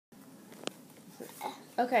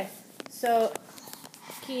Okay, so,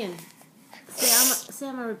 Kian, say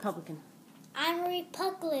I'm a Republican. I'm a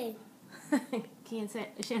Republican.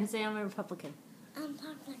 Shannon, say I'm a Republican. I'm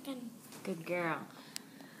Republican. Good girl.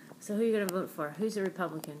 So who are you going to vote for? Who's a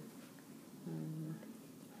Republican?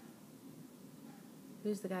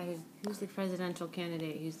 Who's the presidential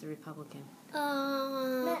candidate who's the Republican?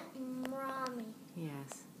 Mitt Romney.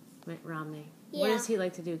 Yes, Mitt Romney. Yeah. What does he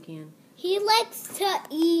like to do, Kian? He likes to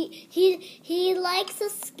eat. He likes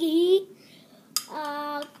to ski,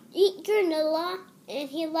 eat granola, and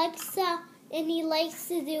he likes to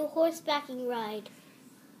do horsebacking ride.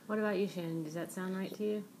 What about you, Shannon? Does that sound right to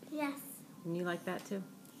you? Yes. And you like that too?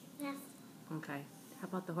 Yes. Okay. How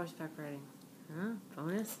about the horseback riding? Huh?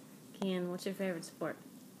 Bonus? Kian, what's your favorite sport?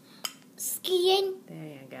 Skiing. There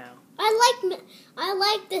you go. I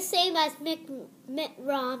like the same as Mitt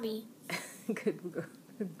Romney. Good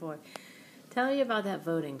boy. Tell me about that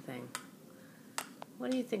voting thing.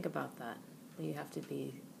 What do you think about that? That you have to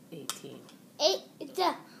be 18. It's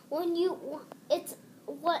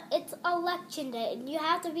election day and you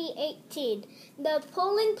have to be 18. The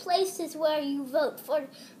polling place is where you vote for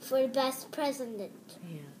the best president.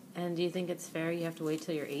 Yeah. And do you think it's fair you have to wait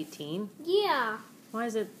till you're 18? Yeah. Why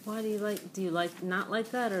do you not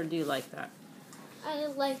like that, or do you like that? I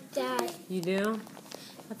like that. You do?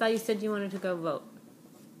 I thought you said you wanted to go vote.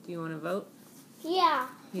 Do you want to vote? Yeah.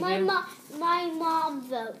 You My do? my mom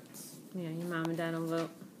votes. Yeah, your mom and dad will vote.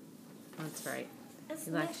 That's right. It's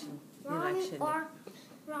Election. Romney or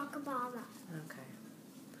Barack Obama. Okay.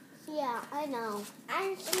 Yeah, I know.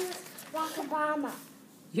 I choose Barack Obama.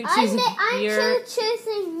 You're choosing. I'm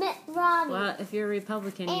choosing Mitt Romney. Well, if you're a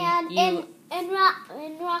Republican, And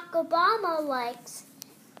Barack Obama likes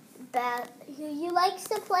he likes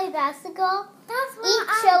to play basketball, eat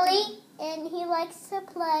chili, and he likes to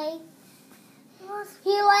play.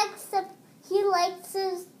 He likes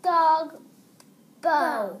his dog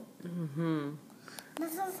Bo. Mm-hmm.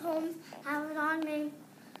 Mrs. Holmes has a dog named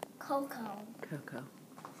Coco. Coco.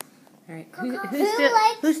 All right. Coco.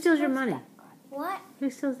 Who steals your money? What? Who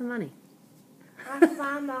steals the money?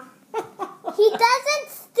 Obama. He doesn't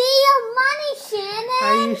steal money, Shannon.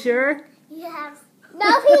 Are you sure? Yes.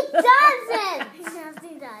 No, he doesn't. Yes,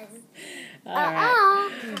 he does. All right.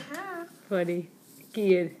 Funny.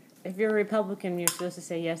 Kian, if you're a Republican, you're supposed to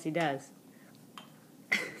say, yes, he does.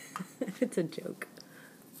 It's a joke.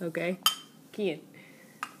 Okay? Kian,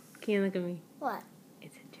 look at me. What?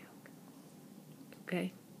 It's a joke.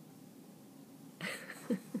 Okay?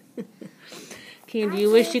 Kian, do you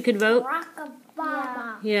wish you could vote? Barack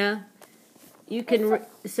Obama. Yeah. You can.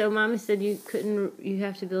 So, Mama said you couldn't. You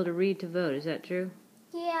have to be able to read to vote. Is that true?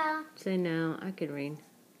 Yeah. Say no. I can read.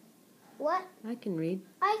 What? I can read.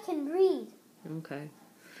 I can read. Okay.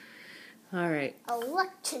 All right.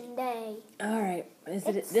 Election day. All right.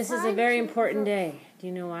 This is a very important day. Do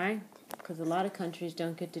you know why? Because a lot of countries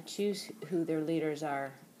don't get to choose who their leaders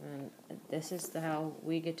are, and this is how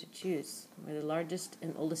we get to choose. We're the largest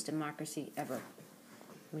and oldest democracy ever.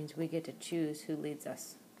 It means we get to choose who leads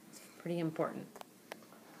us. It's pretty important.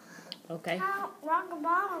 Okay? How Barack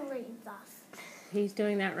Obama leads us. He's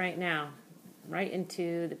doing that right now. Right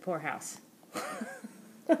into the poorhouse.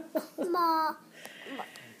 Ma,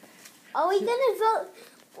 are we going to vote?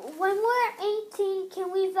 When we're 18, can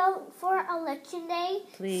we vote for election day?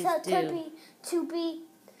 Please To be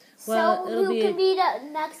Well, so who can be the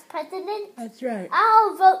next president? That's right.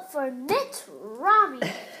 I'll vote for Mitt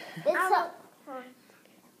Romney. For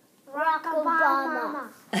Barack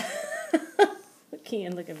Obama.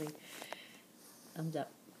 Kian, look at me. Thumbs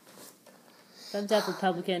up. Thumbs up,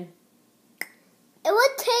 Republican. It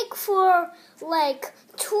would take for like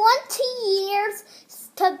 20 years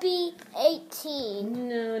to be 18.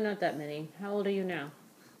 No, not that many. How old are you now?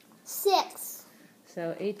 6.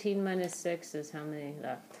 So 18 minus 6 is how many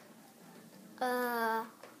left?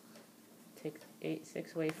 Take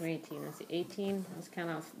 6 away from 18. Let's see, 18. Let's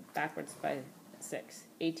count off backwards by 6.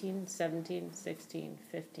 18, 17, 16,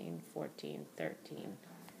 15, 14, 13,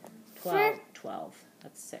 12. 12.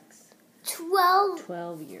 That's 6. 12.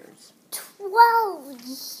 12 years. 12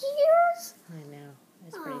 years? I know.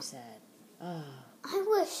 That's pretty sad. Oh. I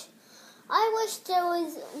wish there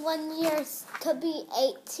was 1 year to be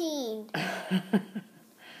 18.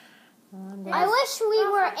 I wish we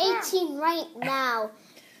were 18 right now.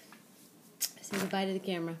 Say goodbye to the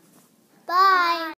camera. Bye.